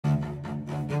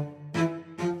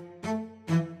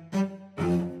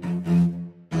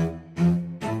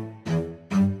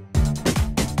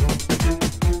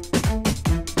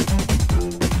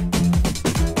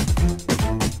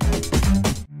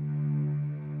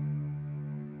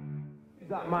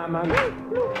That man.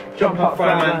 Jump up,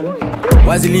 man.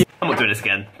 Why is he leaving? I'm not doing this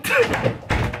again.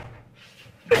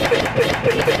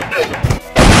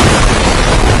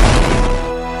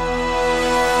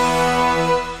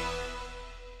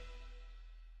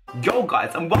 Yo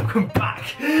guys, and welcome back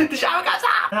to Shower Cats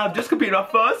App! And I've just completed our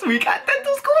first week at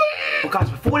dental school! Well guys,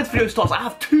 before this video starts, I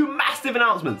have two massive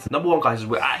announcements. Number one guys, is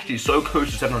we're actually so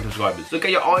close to 700 subscribers. So get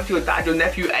your auntie, your dad, your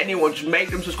nephew, anyone, just make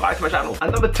them subscribe to my channel.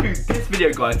 And number two, this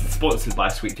video guys is sponsored by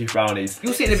Sweet Tooth Brownies.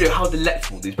 You'll see in the video how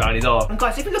delectable these brownies are. And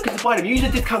guys, if you're looking to buy them, use the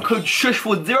discount code SHUSH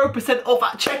for 0% off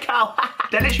at checkout.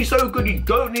 They're literally so good you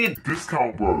don't need a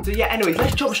discount, bro. So yeah, anyways,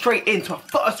 let's jump straight into our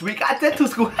first week at dental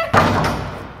school.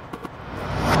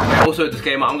 Also,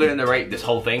 disclaimer, I'm going to narrate this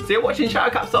whole thing. So you're watching Shower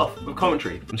Cats Off with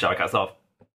commentary from Shower Cats Off.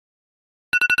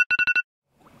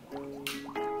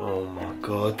 Oh my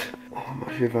god. Oh, I'm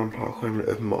actually a vampire. I can't even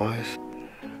open my eyes.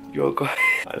 Yo guys,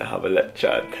 I have a lecture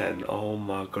at 10. Oh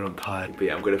my god, I'm tired. But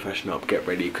yeah, I'm going to freshen up, get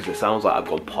ready, because it sounds like I've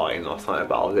gone partying last night,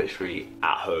 but I was literally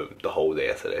at home the whole day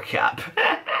yesterday. Cap.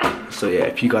 So yeah,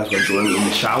 if you guys want to join me in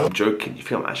the shower, I'm joking. You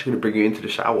think I'm actually going to bring you into the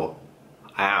shower?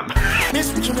 I am.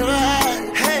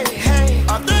 Hey, hey,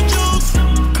 off the juice,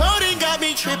 coding got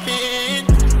me tripping.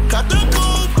 Got the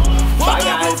coupe, bye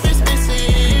guys.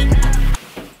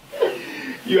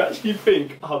 You actually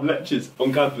think I have lectures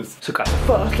on campus? So guys, the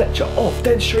first lecture of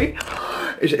dentistry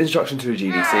is an introduction to the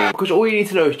GDC. Because all you need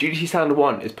to know is GDC standard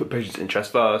 1 is put patient's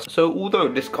interest first. So although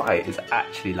this guy is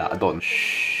actually like a don,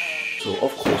 so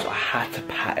of course I had to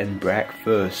pattern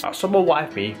breakfast. Someone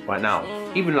wife me right now.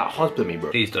 Even like husband me, bro.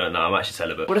 Please don't know, I'm actually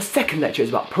celibate. But the second lecture is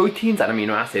about proteins and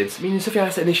amino acids. Meaning Sufyan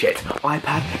has to initiate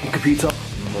iPad and computer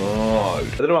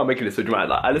mode. I don't know why I'm making this so dramatic.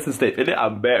 Like, I listen to Steve in it,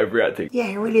 I'm better reacting. Yeah,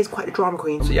 it really is quite the drama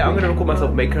queen. So yeah, I'm gonna record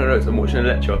myself making notes and watching a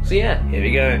lecture. So yeah, here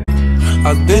we go.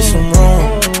 I did some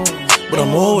wrong, but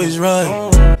I'm always right.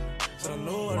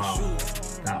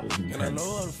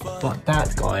 But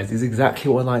that, guys, is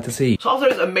exactly what I like to see. So after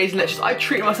those amazing lectures, I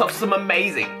treated myself to some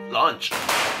amazing lunch.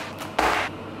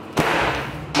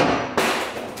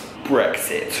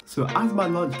 Brexit. So as my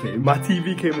lunch came, my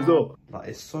TV came as well. Like,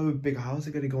 it's so big, how's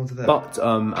it gonna go onto there? But as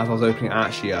I was opening,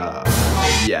 actually,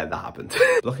 yeah, that happened.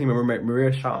 Luckily my roommate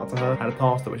Maria, shout out to her, had a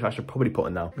pasta which I should probably put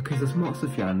in now. Because the smart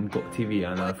Sufyan got TV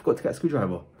and I forgot to get a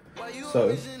screwdriver.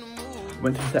 So,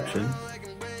 went to reception.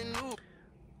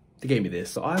 They gave me this,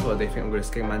 so either they think I'm gonna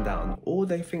scale man down, or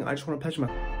they think I just wanna pleasure my...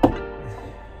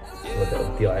 What was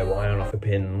it, DIY on like a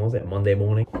pin, what was it, Monday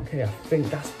morning? Okay, I think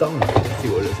that's done. Let's see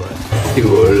what it looks like. Let's see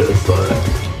what it looks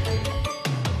like.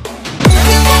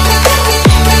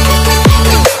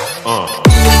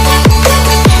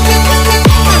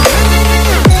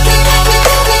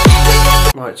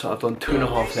 Right, so I've done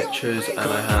 2.5 lectures and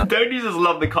I have... Don't you just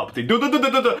love the cup thing? And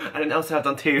then also I've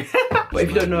done 2. But if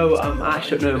you don't know, I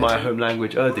actually don't know my home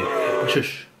language, Urdu.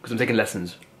 Shush, because I'm taking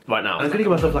lessons right now. And I'm gonna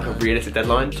give myself like a realistic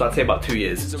deadline, so I'd say about 2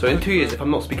 years. So in 2 years, if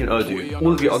I'm not speaking Urdu,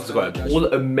 all of you unsubscribe, all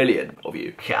 1 million of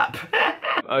you. Cap.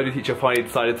 Urdu teacher finally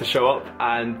decided to show up,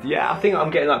 and yeah, I think I'm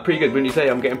getting like pretty good. Wouldn't you say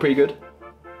I'm getting pretty good?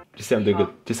 Just say I'm doing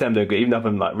good. Just say I'm doing good, even if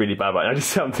I'm like really bad right now. Just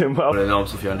say I'm doing well. And then I'm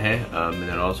Sufyan here, and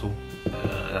then also,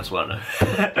 that's what I know.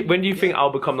 When do you think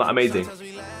I'll become like amazing?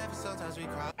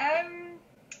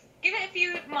 Give it a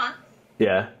few months.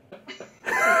 Yeah.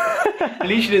 At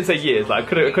least you didn't say years.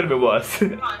 Like, it could have been worse.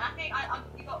 Fine, I think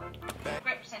you got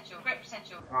great potential. Great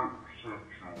potential.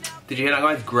 Did you hear that,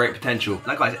 guys? Great potential.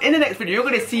 Now, guys, in the next video, you're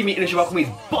going to see me in a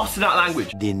Shabbat bossing out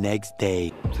language. The next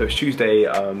day. So it's Tuesday,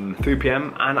 3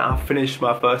 PM, and I've finished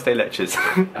my first day lectures.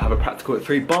 I have a practical at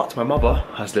 3, but my mother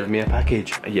has delivered me a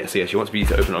package. Yeah, so yeah, she wants me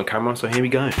to open it on camera, so here we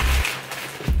go.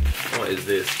 What is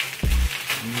this?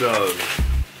 No.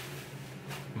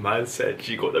 Man said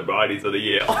she got the brownies of the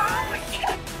year. Oh my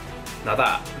god. Now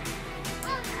that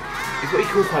is what you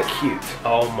call quite cute.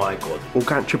 Oh my god.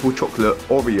 Organic triple chocolate,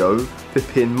 Oreo,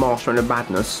 Pippin, Marshmallow and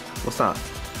Madness. What's that?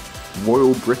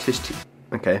 Royal British tea.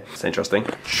 Okay, that's interesting.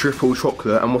 Triple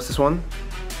chocolate, and what's this one?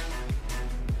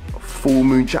 Full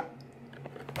Moon Jack.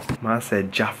 Man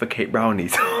said Jaffa Cake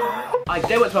brownies. I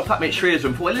then went to my flatmate Shreya's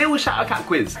room for a little shower cat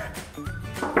quiz.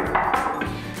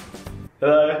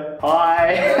 Hello.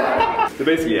 Hi. So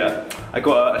basically, yeah, I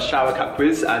got a shower cap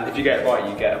quiz, and if you get it right,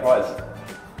 you get a prize.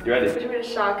 You ready? What do you mean a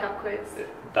shower cap quiz?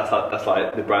 That's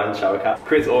like the brand shower cap.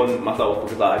 Quiz on myself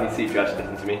because like, I need to see if you actually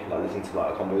listen to me, like listen to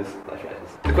like combos.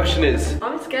 The question is...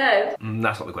 I'm scared.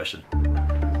 That's not the question.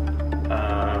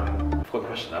 I forgot the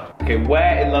question now. Okay,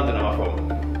 where in London am I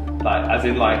from? Like, as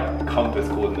in like compass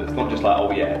coordinates, not just like, oh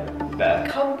yeah, there.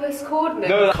 Compass coordinates?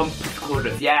 No, like, compass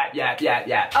coordinates,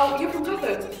 yeah. Oh, you're from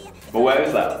Tottenham? But where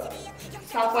is that?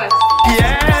 Southwest.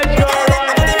 Yeah, you're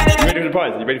right! You ready for the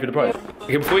prize? You ready for the prize?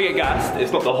 Okay, before you get gassed,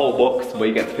 it's not the whole box, but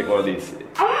you get to pick one of these.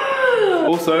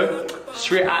 Also,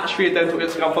 Shreya Dental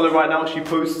Instagram follow right now. She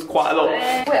posts quite a lot.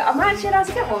 Wait, I'm actually allowed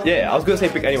to get one? Yeah, I was gonna say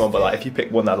pick anyone, but like if you pick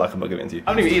one that I like, I'm not giving it to you.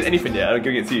 I haven't even eaten anything yet. I'm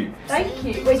giving it to you. Thank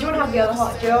you. Wait, do you want to have the other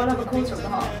half? Do you want to have a quarter of the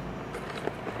half?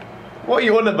 What are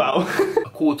you on about? A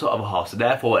quarter of a half, so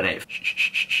therefore an eighth.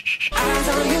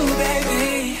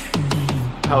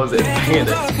 How was it? Banging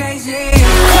it.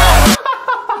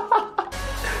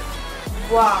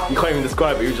 Wow. You can't even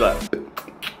describe it. You're just like.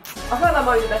 I feel like that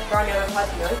might be the best brownie I've ever had,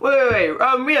 you know? Wait.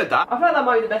 We had that. I feel like that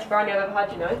might be the best brownie I've ever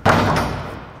had, you know?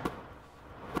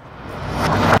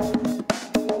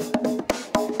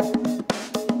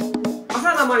 I feel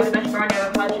like that might be the best brownie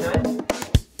I've ever had, you know?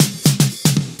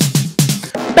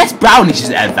 Best brownie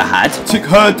she's ever had. Took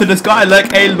her to the sky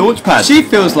like a launch pad. She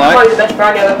feels like. That might be the best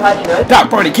brownie I've ever had, you know? That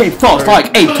brownie came fast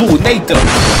like a tornado.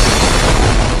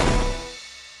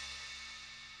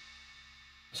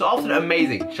 So after the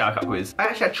amazing shower cap quiz, I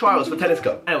actually had trials for tennis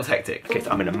cup and it was hectic. Okay, so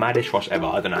I'm in the maddest rush ever.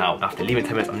 I don't know how. I have to leave in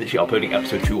 10 minutes. I'm literally uploading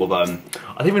episode 2 of I don't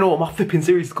even know what my flipping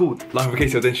series is called. Live with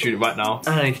KCL, then shoot it right now. And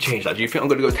I need to change that. Do you think I'm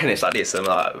gonna go tennis like this? I'm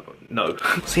like, no.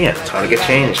 So yeah, time to get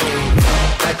changed.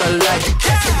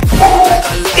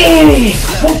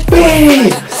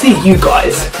 See you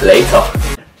guys later.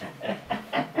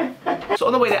 So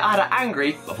on the way there, I had an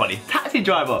angry, but funny, taxi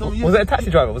driver. Was it a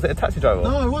taxi driver? Was it a taxi driver?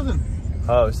 No, it wasn't.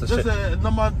 Oh, it's just a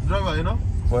normal driver, you know?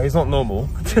 Well, he's not normal.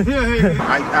 Are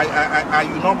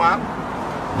you normal?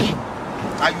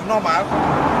 Are you normal?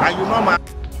 Are you normal?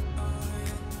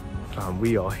 And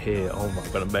we are here. Oh my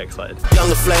god, I'm very excited.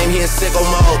 Younger flame here in sicko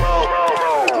mode.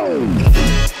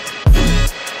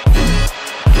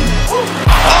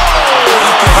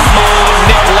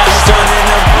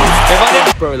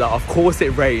 Bro, like, of course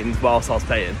it rains whilst I was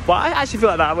playing. But I actually feel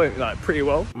like that went like pretty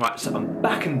well. Right, so I'm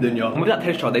back in Dunya. With that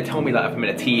tennis trial, they tell me like if I'm in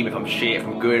a team, if I'm shit, if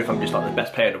I'm good, if I'm just like the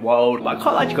best player in the world. Like, I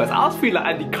can't lie to you guys, I was feeling like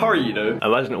Andy Curry, you know?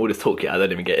 Imagine all this talk, yeah, I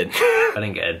don't even get in. I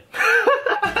didn't get in.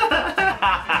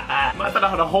 I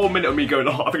had a whole minute of me going,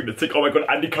 oh, I think the tick, oh my god,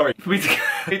 Andy Curry. For me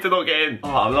to not get in. Oh,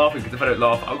 I'm laughing because if I don't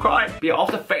laugh, I'll cry. But yeah,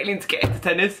 after failing to get into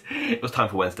tennis, it was time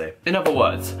for Wednesday. In other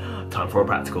words, time for a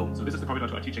practical. So this is the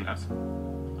providential teaching labs.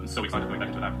 I'm so excited going back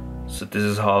into a lab. So this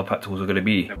is how our practicals are going to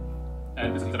be.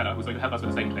 And this is Isabella, who's going to help us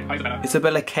with the same thing. Hi Isabella.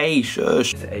 Isabella K,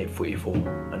 shush. It's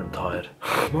 8:44 and I'm tired.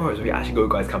 Tomorrow is we actually go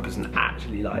guys campus and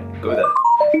actually like go there.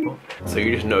 So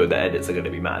you just know the edits are going to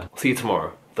be mad. See you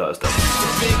tomorrow, Thursday.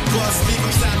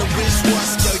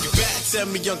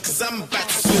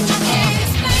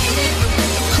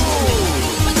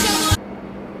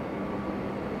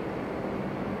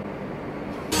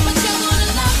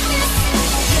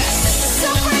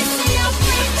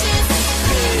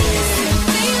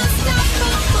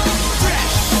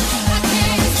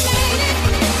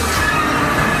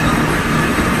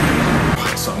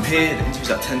 Here, the interview's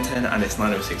at 10:10 and it's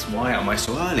 9:06. Why am I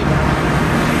so early?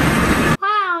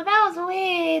 Wow, that was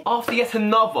weird. After yet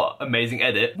another amazing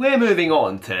edit, we're moving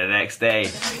on to the next day.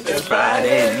 It's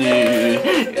Friday,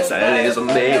 it's Saturday, it's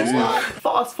Sunday.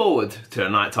 Fast forward to the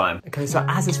night time. Okay, so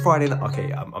as it's Friday night,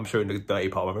 okay, I'm showing the dirty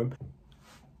part of my room.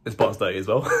 This part's dirty as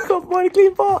well. Can't find a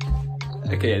clean part.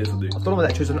 Okay, yeah, this will do. I've done all my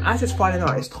lectures and as it's Friday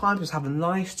night, it's time to just have a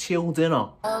nice chill dinner.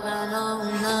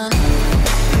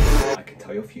 I can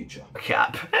tell your future.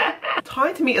 Cap.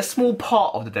 Time to meet a small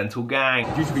part of the dental gang.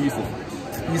 Yusuf.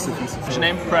 What's your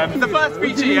name? Prem. The first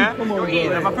feature, yeah? You're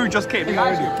eating and my food just came.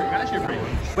 Actually pretty.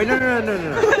 Wait, no.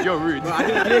 You're rude.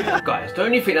 Guys,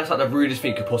 don't you think that's like the rudest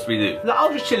thing you could possibly do? Like, I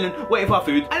was just chilling, waiting for our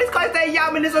food, and this guy's there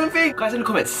yamming his own thing. Guys in the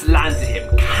comments, slander him,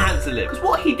 cancel him. Because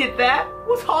what he did there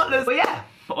was heartless. But yeah,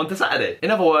 on to Saturday. In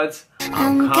other words,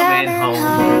 I'm coming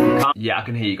home. Yeah, I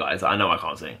can hear you guys. I know I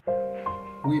can't sing.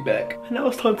 We back. And now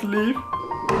it's time to leave.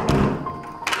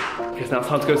 Because now it's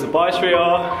time to go to bye,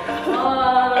 Shreya.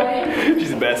 Bye.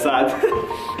 She's a bit sad.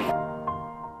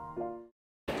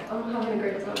 I'm having a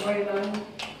great time, right now.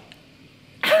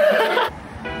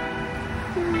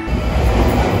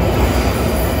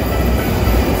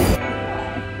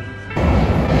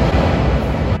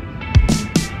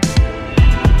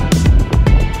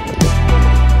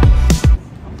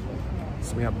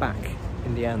 So we are back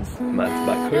in the end. Man's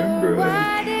back home, bro. Hi.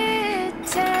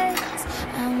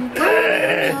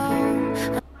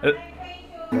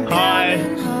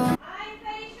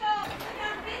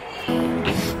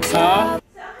 Huh?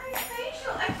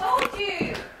 I told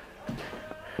you.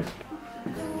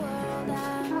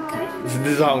 This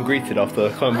is how I'm greeted after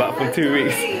coming back from 2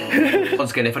 weeks.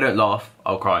 Once again, if I don't laugh,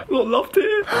 I'll cry. Not laughed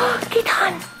here.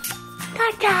 Kitan!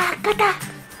 Gata!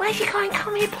 Where's she going?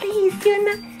 Come here, please.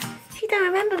 She don't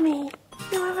remember me.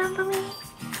 You remember me?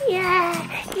 Yeah,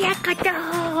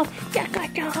 yakata,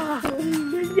 yakata.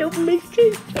 I miss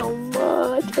you so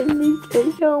much. I miss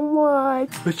you so much.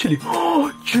 Where's Chili?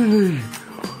 Oh, Chili!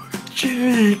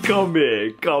 Chili, come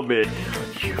here, come here.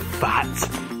 You fat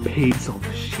piece of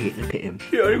shit. Look at him.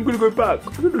 Yeah, I'm gonna go back.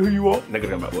 I don't know who you are. They're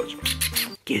gonna go back, watch.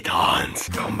 Get on.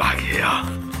 Come back here.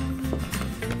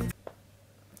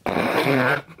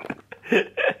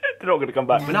 They're not gonna come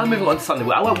back. We're now moving on to Sunday.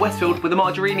 I went Westfield with the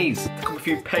Margarinis. Got a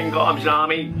few pen garms, you know what I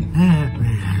mean?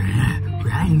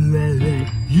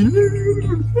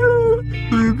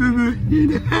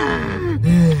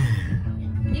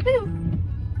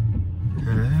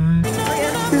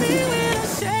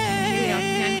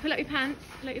 Pull up your pants,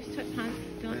 pull up your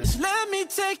sweatpants. Let me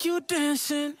take you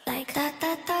dancing. Like da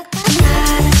da da da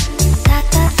da da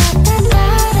da da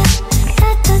da.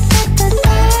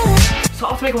 So I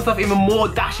have to make myself even more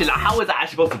dashing. Like, how is that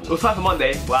actually possible? It was time for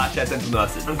Monday, where I actually had dental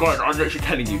nursing. And guys, I'm literally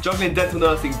telling you, juggling dental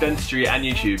nursing, dentistry, and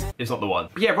YouTube is not the one.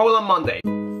 But yeah, roll on Monday.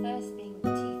 First being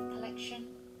teeth collection,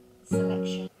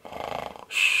 selection.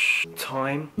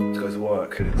 Time to go to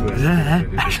work.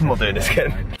 I'm not doing this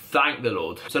again. Thank the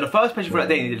Lord. So the first patient for that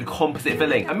day needed a composite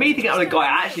filling. And me thinking out of the guy,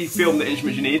 I actually filmed the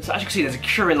instruments you need. So as you can see, there's a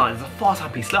curing line, there's a fast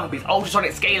hand piece, slow hand piece,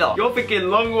 ultrasonic scaler. You're thinking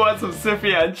long words from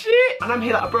Sufyan, shit. And I'm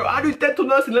here like, bro, I do dental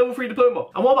nursing level 3 diploma.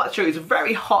 And what I'm about to show you is a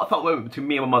very heartfelt moment between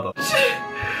me and my mother.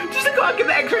 Just to go and give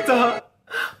the x-ray to her.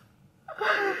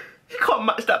 You can't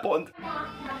match that bond.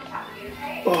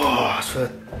 Oh, I swear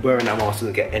wearing that mask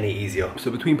doesn't get any easier. So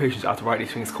between patients I have to write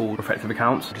these things called reflective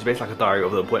accounts, which is basically like a diary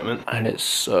of the appointment. And it's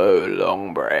so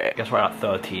long, bruh. I guess write out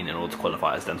 13 in order to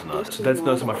qualify as dental nurse. So dental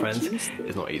nurse, my friends,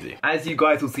 is not easy. As you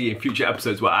guys will see in future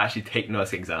episodes where I actually take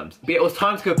nursing exams. But it was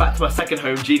time to go back to my second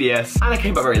home, GDS, and I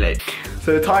came back very late.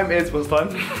 So the time is, what's the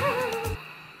time?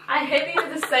 I hate these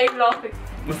are the same laughing.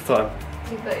 What's the time?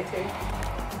 2:32.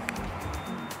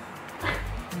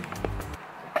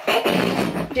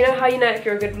 Do you know how you know if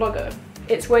you're a good vlogger?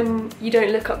 It's when you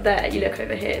don't look up there, you look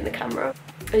over here in the camera.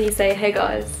 And you say, hey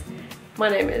guys, my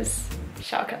name is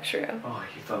Sufyan Khan. Oh,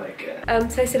 you've done it again.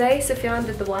 So today, Sufyan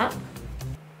did the WAP.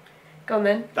 Go on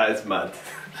then. That is mad.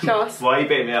 Show us. Why are you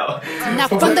baiting me out? Now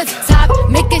from the top,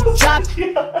 make it drop.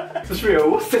 It's real,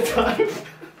 what's the time?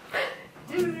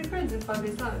 You will be friends in 5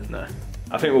 years time. No.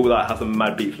 I think we'll like have some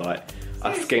mad beef like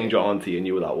I skanged your auntie and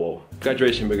you were like, whoa.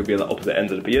 Graduation we're gonna be at the opposite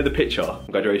ends of the, but you know the picture?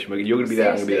 Graduation you're gonna be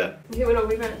there, I'm gonna be there. You will not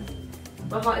be friends.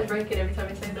 My heart is breaking every time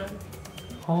you say no.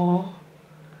 Oh.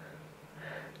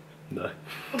 No.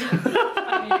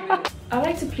 I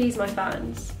like to please my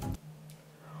fans.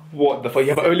 What the fuck? You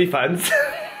have OnlyFans?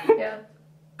 Yeah.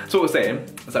 So what we're saying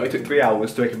is that we took 3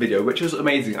 hours to make a video, which was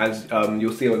amazing, as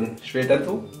you'll see on Shreya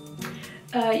Dental.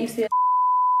 You see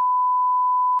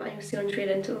you'll see on Tree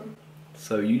Dental.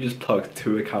 So you just plugged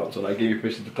 2 accounts and I gave you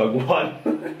permission to plug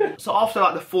 1. So after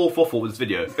like the 4th waffle with this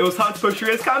video, it was time to push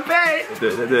Shreya's campaign! Do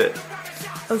it, do it.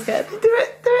 I'm scared. Do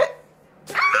it, do it.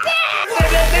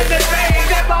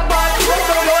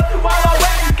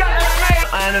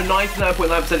 And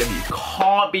 99.9% of you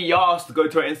can't be asked to go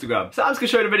to our Instagram. So I'm just gonna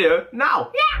show you the video now.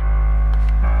 Yeah!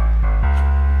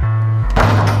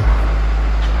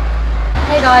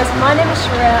 Hey guys, my name is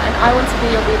Shreya and I want to be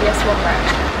your BDS one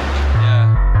rep.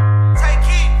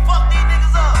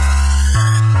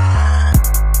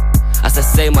 As I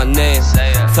say my name,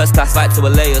 first class flight to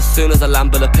LA as soon as I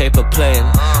land with a paper plane.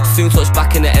 Soon touch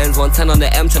back in the ends, 110 on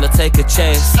the M trying to take a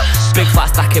chase. Big fat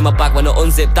stack in my bag when I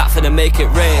unzip that finna make it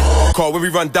rain. Call when we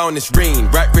run down this rain.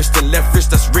 Right wrist and left wrist,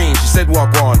 that's rain. She said,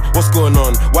 what on? What's going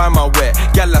on? Why am I wet?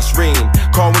 Gal, that's rain.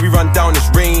 Call when we run down this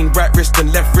rain. Right wrist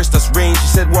and left wrist, that's rain. She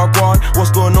said, what on?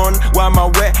 What's going on? Why am I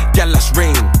wet? Gal, that's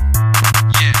rain.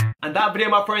 And that video,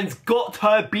 my friends, got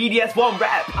her BDS1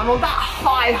 rep. And on that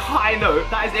high note,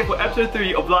 that is it for episode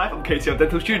 3 of Life of KCL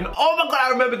Dental Student. Oh my god,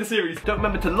 I remember the series. Don't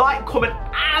remember to like, comment,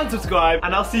 and subscribe.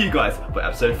 And I'll see you guys for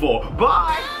episode 4.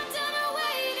 Bye!